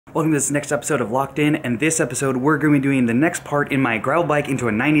Welcome to this next episode of Locked In, and this episode we're going to be doing the next part in my gravel bike into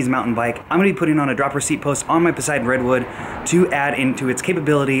a 90s mountain bike. I'm going to be putting on a dropper seat post on my Poseidon Redwood to add into its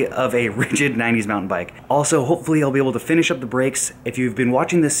capability of a rigid 90s mountain bike. Also, hopefully I'll be able to finish up the brakes. If you've been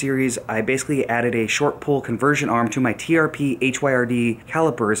watching this series, I basically added a short pull conversion arm to my TRP HYRD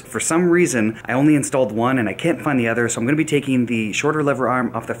calipers. For some reason, I only installed one and I can't find the other, so I'm going to be taking the shorter lever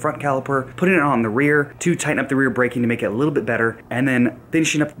arm off the front caliper, putting it on the rear to tighten up the rear braking to make it a little bit better, and then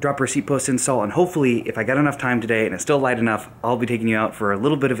finishing up dropper seat post install. And hopefully, if I got enough time today and it's still light enough, I'll be taking you out for a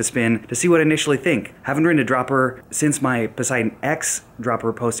little bit of a spin to see what I initially think. Haven't ridden a dropper since my Poseidon X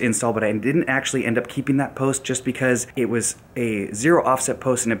dropper post install, but I didn't actually end up keeping that post just because it was a zero offset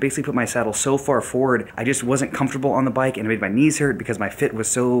post and it basically put my saddle so far forward I just wasn't comfortable on the bike, and it made my knees hurt because my fit was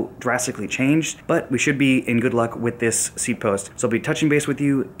so drastically changed. But we should be in good luck with this seat post, so I'll be touching base with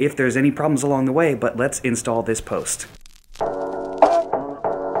you if there's any problems along the way. But let's install this post.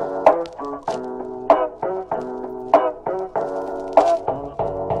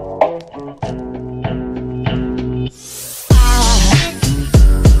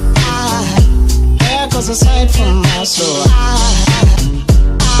 Aside from my soul,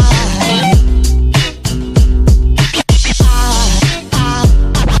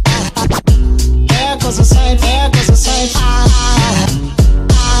 there goes a sight, there goes a sight.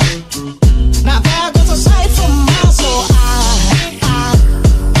 Now there goes a sight from my soul.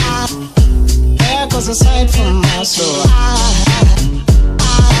 There goes a sight from my soul.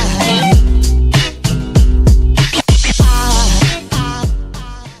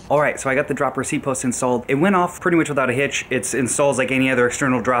 Alright, so I got the dropper seat post installed. It went off pretty much without a hitch. It installs like any other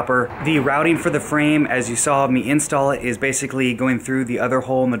external dropper. The routing for the frame, as you saw me install it, is basically going through the other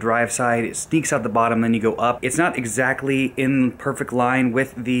hole on the drive side. It sneaks out the bottom, then you go up. It's not exactly in perfect line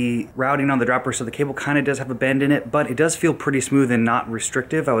with the routing on the dropper, so the cable kind of does have a bend in it, but it does feel pretty smooth and not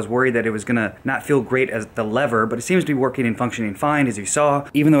restrictive. I was worried that it was gonna not feel great as the lever, but it seems to be working and functioning fine, as you saw.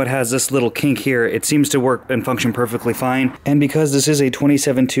 Even though it has this little kink here, it seems to work and function perfectly fine. And because this is a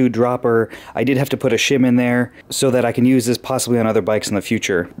 27.2 dropper, I did have to put a shim in there so that I can use this possibly on other bikes in the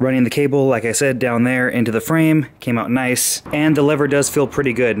future. Running the cable, like I said, down there into the frame, came out nice, and the lever does feel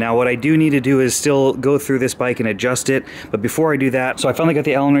pretty good. Now what I do need to do is still go through this bike and adjust it, but before I do that, so I finally got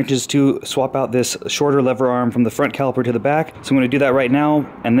the Allen wrenches to swap out this shorter lever arm from the front caliper to the back, so I'm going to do that right now,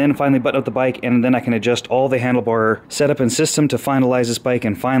 and then finally button up the bike, and then I can adjust all the handlebar setup and system to finalize this bike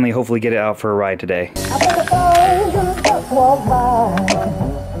and finally hopefully get it out for a ride today.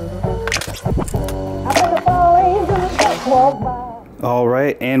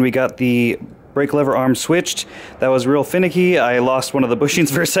 Alright, and we got the brake lever arm switched. That was real finicky. I lost one of the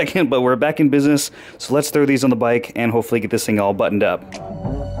bushings for a second, but we're back in business. So let's throw these on the bike and hopefully get this thing all buttoned up. I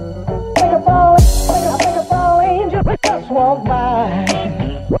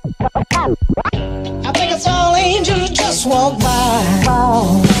think it's all angels just walk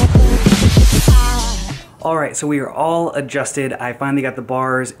by. Alright, so we are all adjusted. I finally got the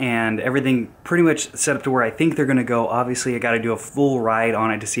bars and everything pretty much set up to where I think they're going to go. Obviously, I got to do a full ride on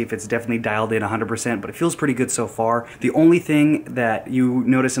it to see if it's definitely dialed in 100%, but it feels pretty good so far. The only thing that you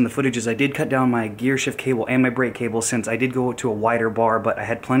notice in the footage is I did cut down my gear shift cable and my brake cable since I did go to a wider bar, but I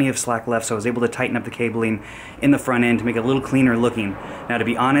had plenty of slack left, so I was able to tighten up the cabling in the front end to make it a little cleaner looking. Now, to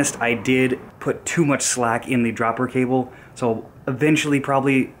be honest, I did put too much slack in the dropper cable, so eventually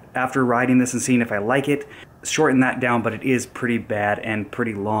probably after riding this and seeing if I like it, shorten that down, but it is pretty bad and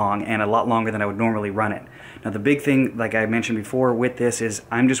pretty long, and a lot longer than I would normally run it. Now the big thing, like I mentioned before with this, is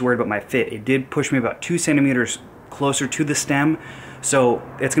I'm just worried about my fit. It did push me about 2 centimeters closer to the stem, so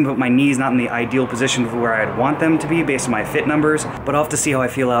it's going to put my knees not in the ideal position for where I'd want them to be based on my fit numbers, but I'll have to see how I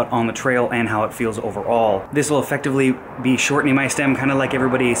feel out on the trail and how it feels overall. This will effectively be shortening my stem, kind of like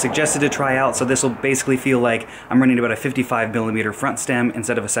everybody suggested to try out, so this will basically feel like I'm running about a 55mm front stem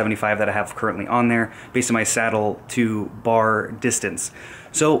instead of a 75 that I have currently on there, based on my saddle to bar distance.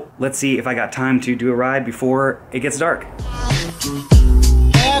 So let's see if I got time to do a ride before it gets dark.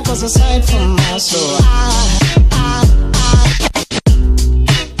 There goes a sight from my soul.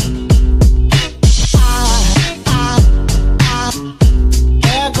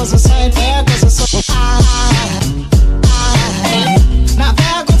 There goes a sight from there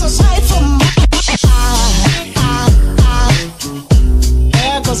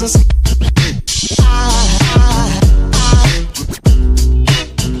goes a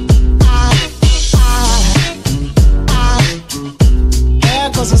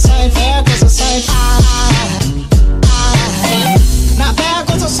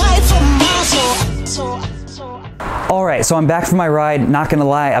right, so I'm back from my ride. Not gonna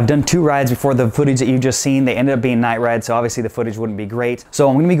lie, I've done 2 rides before the footage that you've just seen. They ended up being night rides, so obviously the footage wouldn't be great. So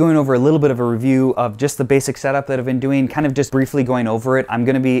I'm gonna be going over a little bit of a review of just the basic setup that I've been doing, kind of just briefly going over it. I'm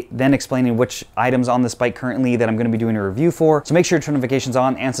gonna be then explaining which items on this bike currently that I'm gonna be doing a review for. So make sure to turn notifications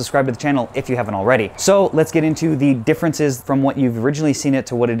on and subscribe to the channel if you haven't already. So let's get into the differences from what you've originally seen it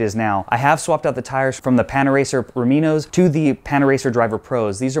to what it is now. I have swapped out the tires from the Panaracer Raminos to the Panaracer Driver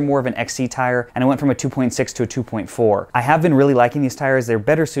Pros. These are more of an XC tire, and I went from a 2.6 to a 2.4. I have been really liking these tires. They're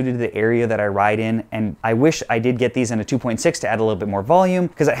better suited to the area that I ride in, and I wish I did get these in a 2.6 to add a little bit more volume,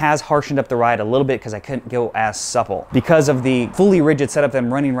 because it has harshened up the ride a little bit because I couldn't go as supple. Because of the fully rigid setup that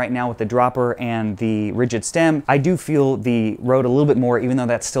I'm running right now with the dropper and the rigid stem, I do feel the road a little bit more, even though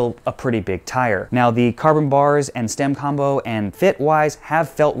that's still a pretty big tire. Now, the carbon bars and stem combo and fit-wise have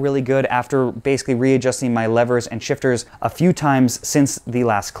felt really good after basically readjusting my levers and shifters a few times since the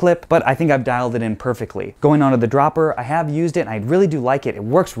last clip, but I think I've dialed it in perfectly. Going on to the dropper, I have used it and I really do like it. It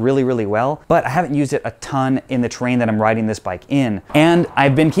works really, really well, but I haven't used it a ton in the terrain that I'm riding this bike in. And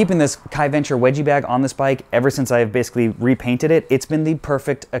I've been keeping this Kai Venture wedgie bag on this bike ever since I've basically repainted it. It's been the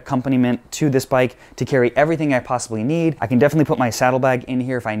perfect accompaniment to this bike to carry everything I possibly need. I can definitely put my saddlebag in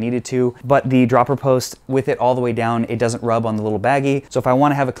here if I needed to, but the dropper post with it all the way down, it doesn't rub on the little baggie. So if I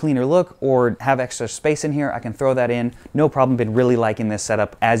want to have a cleaner look or have extra space in here, I can throw that in. No problem. Been really liking this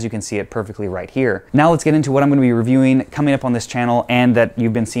setup, as you can see it perfectly right here. Now let's get into what I'm going to be reviewing coming up on this channel and that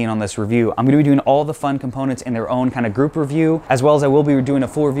you've been seeing on this review. I'm going to be doing all the fun components in their own kind of group review, as well as I will be doing a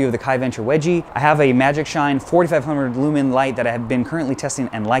full review of the Kai Venture wedgie. I have a Magic Shine 4500 lumen light that I have been currently testing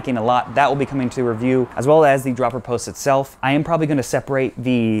and liking a lot. That will be coming to the review, as well as the dropper post itself. I am probably going to separate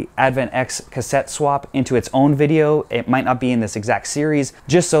the Advent X cassette swap into its own video. It might not be in this exact series,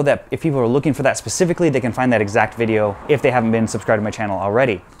 just so that if people are looking for that specifically, they can find that exact video if they haven't been subscribed to my channel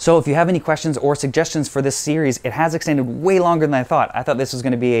already. So if you have any questions or suggestions for this series, it has extended way longer than I thought. I thought this was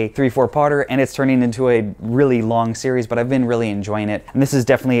going to be a 3-4 parter, and it's turning into a really long series, but I've been really enjoying it. And this is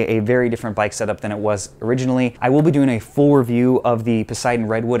definitely a very different bike setup than it was originally. I will be doing a full review of the Poseidon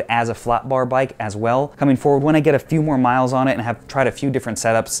Redwood as a flat bar bike as well, coming forward when I get a few more miles on it and have tried a few different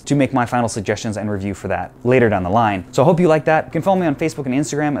setups to make my final suggestions and review for that later down the line. So I hope you like that. You can follow me on Facebook and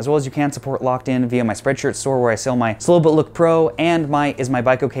Instagram, as well as you can support Locked In via my Spreadshirt Store, where I sell my Slow But Look Pro and my Is My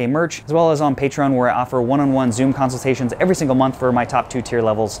Bike Okay merch, as well as on Pateron, where I offer one-on-one Zoom consultations every single month for my top 2 tier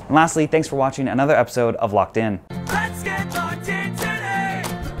levels. And lastly, thanks for watching another episode of Locked In.